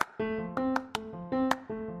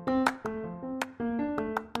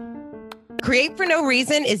Create for No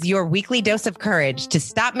Reason is your weekly dose of courage to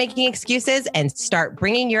stop making excuses and start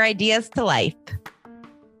bringing your ideas to life.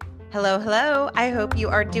 Hello, hello. I hope you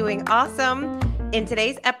are doing awesome. In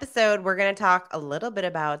today's episode, we're going to talk a little bit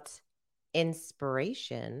about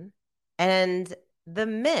inspiration and the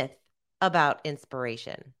myth about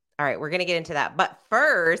inspiration. All right, we're going to get into that. But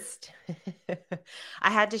first,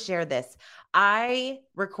 I had to share this. I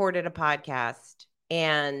recorded a podcast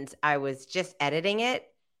and I was just editing it.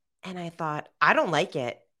 And I thought, I don't like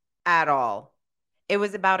it at all. It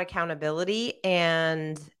was about accountability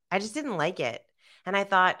and I just didn't like it. And I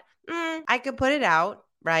thought, I could put it out,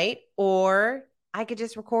 right? Or I could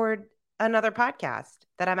just record another podcast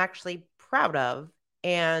that I'm actually proud of.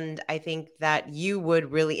 And I think that you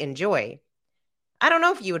would really enjoy. I don't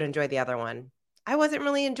know if you would enjoy the other one. I wasn't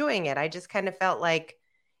really enjoying it. I just kind of felt like,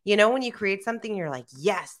 when you create something, you're like,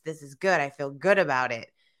 yes, this is good. I feel good about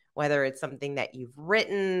it. Whether it's something that you've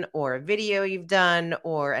written or a video you've done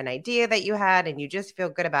or an idea that you had and you just feel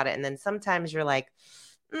good about it. And then sometimes you're like,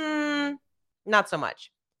 not so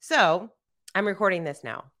much. So I'm recording this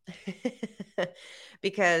now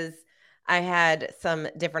because I had some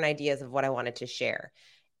different ideas of what I wanted to share.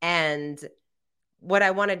 And what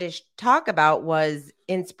I wanted to talk about was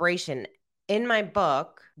inspiration. In my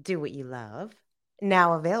book, Do What You Love,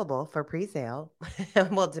 now available for pre-sale.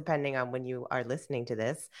 Well, depending on when you are listening to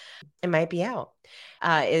this, it might be out.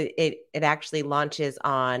 It actually launches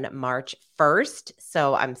on March 1st.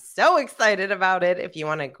 So I'm so excited about it. If you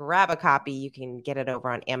want to grab a copy, you can get it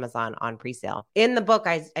over on Amazon on pre-sale. In the book,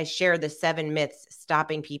 I share the 7 myths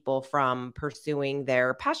stopping people from pursuing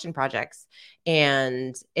their passion projects.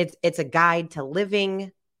 And it's a guide to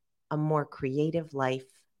living a more creative life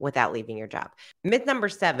without leaving your job. Myth number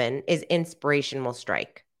 7 is inspiration will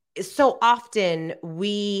strike. So often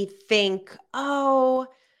we think, I'm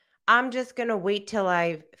just going to wait till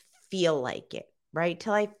I feel like it, right?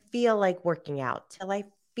 Till I feel like working out, till I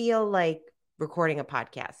feel like recording a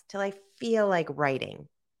podcast, till I feel like writing.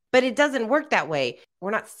 But it doesn't work that way. We're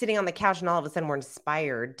not sitting on the couch and all of a sudden we're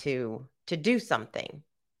inspired to do something.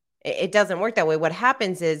 It doesn't work that way. What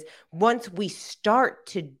happens is once we start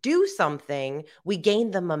to do something, we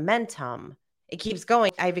gain the momentum. It keeps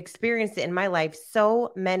going. I've experienced it in my life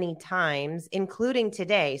so many times, including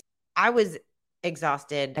today. I was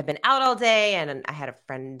exhausted. I've been out all day and I had a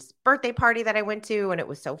friend's birthday party that I went to and it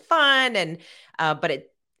was so fun. And,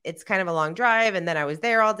 but it's kind of a long drive. And then I was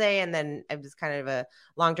there all day and then it was kind of a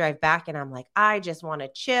long drive back. And I'm like, I just want to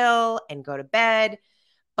chill and go to bed.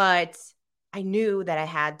 But I knew that I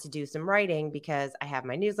had to do some writing because I have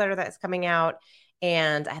my newsletter that's coming out.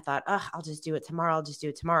 And I thought, I'll just do it tomorrow. I'll just do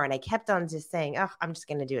it tomorrow. And I kept on just saying, I'm just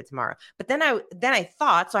going to do it tomorrow. But then I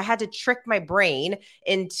thought, so I had to trick my brain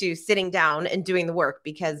into sitting down and doing the work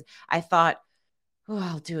because I thought,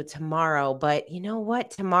 I'll do it tomorrow. But you know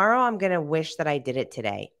what? Tomorrow I'm going to wish that I did it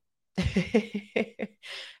today.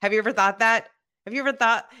 Have you ever thought that? Have you ever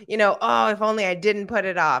thought, if only I didn't put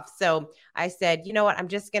it off? So I said, you know what? I'm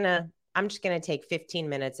just going to take 15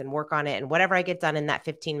 minutes and work on it. And whatever I get done in that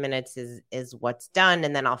 15 minutes is what's done.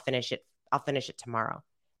 And then I'll finish it. I'll finish it tomorrow.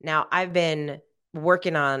 Now I've been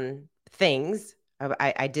working on things.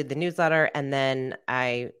 I did the newsletter and then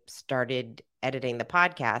I started editing the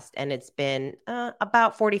podcast and it's been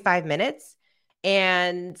about 45 minutes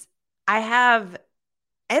and I have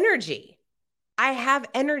energy. I have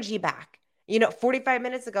energy back. 45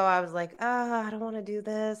 minutes ago, I was like, I don't want to do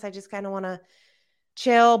this. I just kind of want to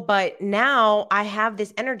chill. But now I have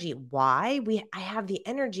this energy. Why? I have the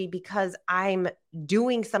energy because I'm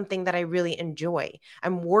doing something that I really enjoy.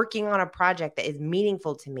 I'm working on a project that is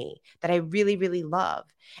meaningful to me, that I really, really love.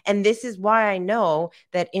 And this is why I know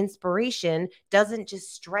that inspiration doesn't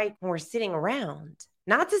just strike when we're sitting around.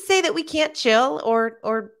 Not to say that we can't chill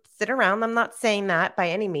or sit around. I'm not saying that by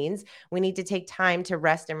any means. We need to take time to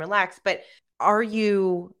rest and relax. But are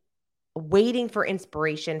you waiting for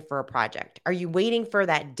inspiration for a project? Are you waiting for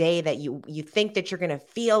that day that you think that you're going to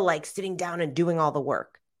feel like sitting down and doing all the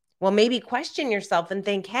work? Well, maybe question yourself and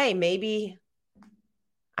think, hey, maybe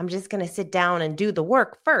I'm just going to sit down and do the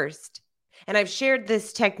work first. And I've shared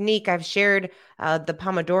this technique. I've shared the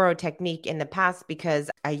Pomodoro technique in the past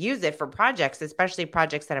because I use it for projects, especially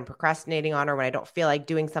projects that I'm procrastinating on or when I don't feel like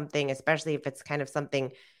doing something, especially if it's kind of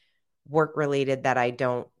something work related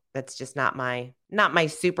that's just not my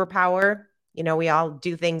superpower. We all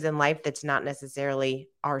do things in life that's not necessarily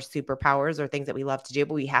our superpowers or things that we love to do,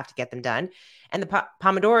 but we have to get them done. And the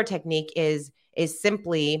Pomodoro technique is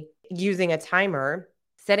simply using a timer,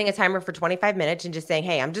 setting a timer for 25 minutes and just saying,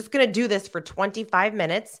 hey, I'm just going to do this for 25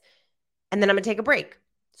 minutes and then I'm going to take a break.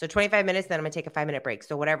 So 25 minutes, then I'm going to take a 5-minute break.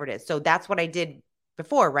 So whatever it is. So that's what I did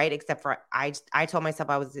before, right? Except for I told myself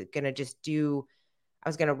I was going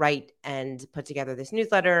to write and put together this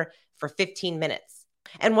newsletter for 15 minutes.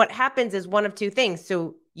 And what happens is one of two things.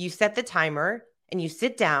 So you set the timer and you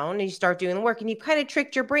sit down and you start doing the work, and you kind of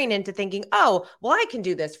tricked your brain into thinking, oh, well, I can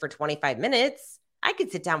do this for 25 minutes. I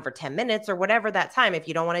could sit down for 10 minutes or whatever that time. If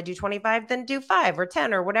you don't want to do 25, then do 5 or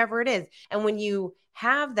 10 or whatever it is. And when you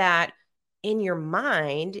have that in your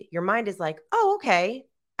mind is like, oh, okay,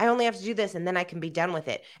 I only have to do this and then I can be done with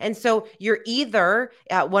it. And so you're either,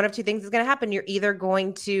 one of two things is going to happen. You're either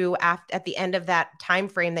going to, at the end of that time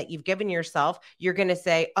frame that you've given yourself, you're going to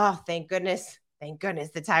say, oh, thank goodness,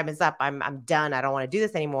 the time is up. I'm done. I don't want to do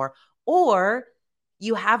this anymore. Or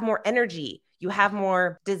you have more energy. You have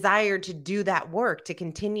more desire to do that work, to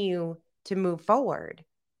continue to move forward.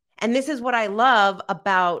 And this is what I love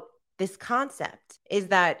about this concept, is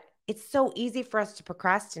that it's so easy for us to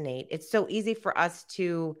procrastinate. It's so easy for us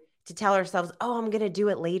to tell ourselves, oh, I'm going to do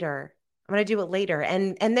it later. I'm going to do it later.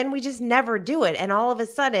 And then we just never do it. And all of a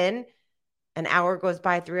sudden, an hour goes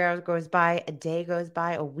by, 3 hours goes by, a day goes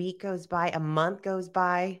by, a week goes by, a month goes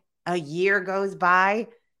by, a year goes by.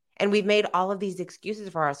 And we've made all of these excuses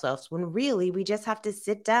for ourselves when really we just have to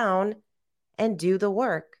sit down and do the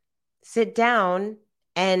work. Sit down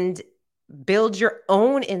and build your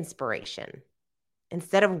own inspiration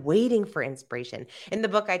instead of waiting for inspiration. In the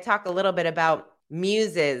book, I talk a little bit about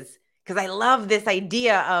muses, because I love this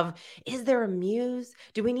idea of, is there a muse?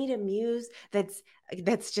 Do we need a muse that's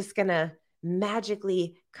just going to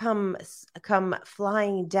magically come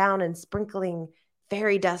flying down and sprinkling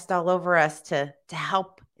fairy dust all over us to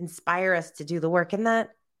help inspire us to do the work? And that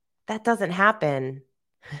doesn't happen.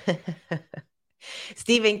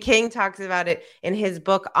 Stephen King talks about it in his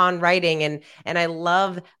book On Writing. And I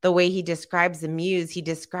love the way he describes the muse. He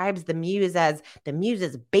describes the muse as the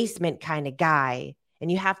muse's basement kind of guy.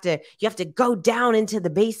 And you have to go down into the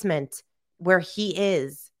basement where he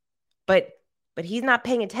is. But he's not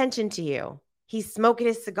paying attention to you. He's smoking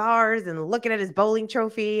his cigars and looking at his bowling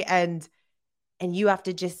trophy, and you have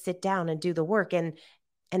to just sit down and do the work. And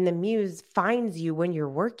the muse finds you when you're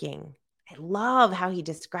working. I love how he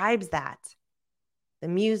describes that. The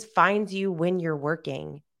muse finds you when you're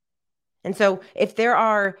working. And so if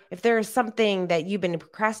there is something that you've been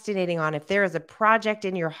procrastinating on, if there is a project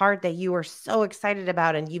in your heart that you are so excited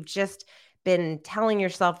about, and you've just been telling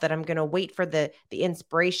yourself that I'm going to wait for the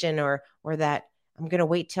inspiration, or that I'm going to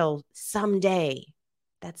wait till someday,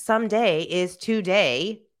 that someday is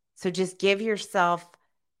today. So just give yourself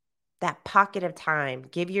that pocket of time,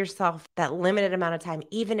 give yourself that limited amount of time,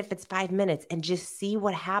 even if it's 5 minutes, and just see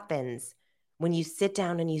what happens when you sit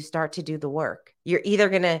down and you start to do the work. You're either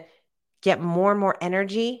going to get more and more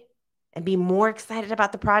energy and be more excited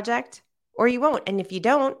about the project, or you won't. And if you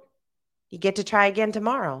don't, you get to try again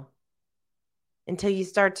tomorrow until you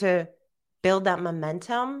start to build that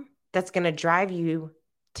momentum that's going to drive you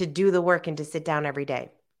to do the work and to sit down every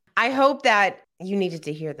day. I hope that you needed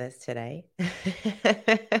to hear this today.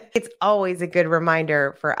 It's always a good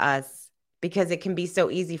reminder for us, because it can be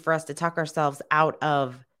so easy for us to talk ourselves out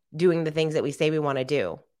of doing the things that we say we want to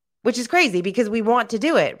do, which is crazy because we want to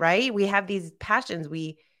do it, right? We have these passions.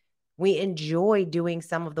 We enjoy doing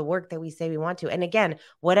some of the work that we say we want to. And again,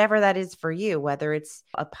 whatever that is for you, whether it's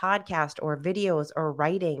a podcast or videos or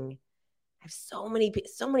writing. I have so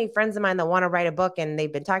many friends of mine that want to write a book, and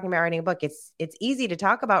they've been talking about writing a book. It's easy to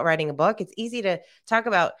talk about writing a book. It's easy to talk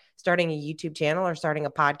about starting a YouTube channel or starting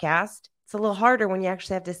a podcast. It's a little harder when you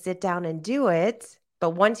actually have to sit down and do it. But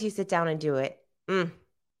once you sit down and do it,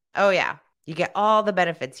 oh yeah, you get all the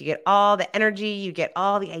benefits. You get all the energy. You get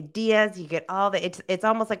all the ideas. You get all the, it's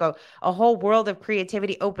almost like a whole world of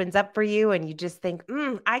creativity opens up for you, and you just think,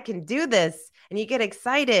 I can do this. And you get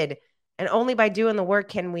excited. And only by doing the work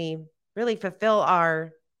can we really fulfill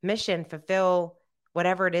our mission, fulfill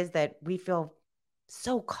whatever it is that we feel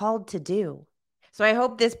so called to do. So I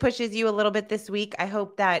hope this pushes you a little bit this week. I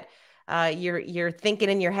hope that you're thinking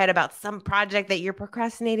in your head about some project that you're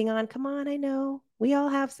procrastinating on. Come on, I know we all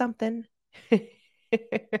have something.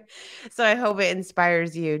 So I hope it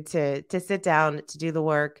inspires you to sit down, to do the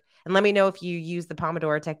work. And let me know if you use the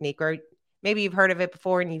Pomodoro technique, or maybe you've heard of it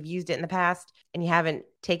before and you've used it in the past and you haven't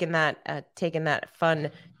taken that fun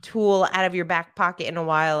tool out of your back pocket in a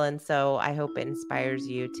while. And so I hope it inspires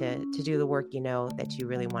you to do the work you know that you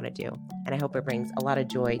really want to do. And I hope it brings a lot of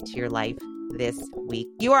joy to your life this week.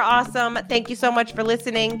 You are awesome. Thank you so much for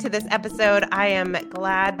listening to this episode. I am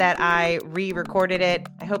glad that I re-recorded it.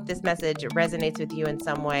 I hope this message resonates with you in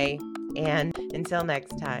some way. And until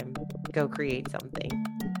next time, go create something.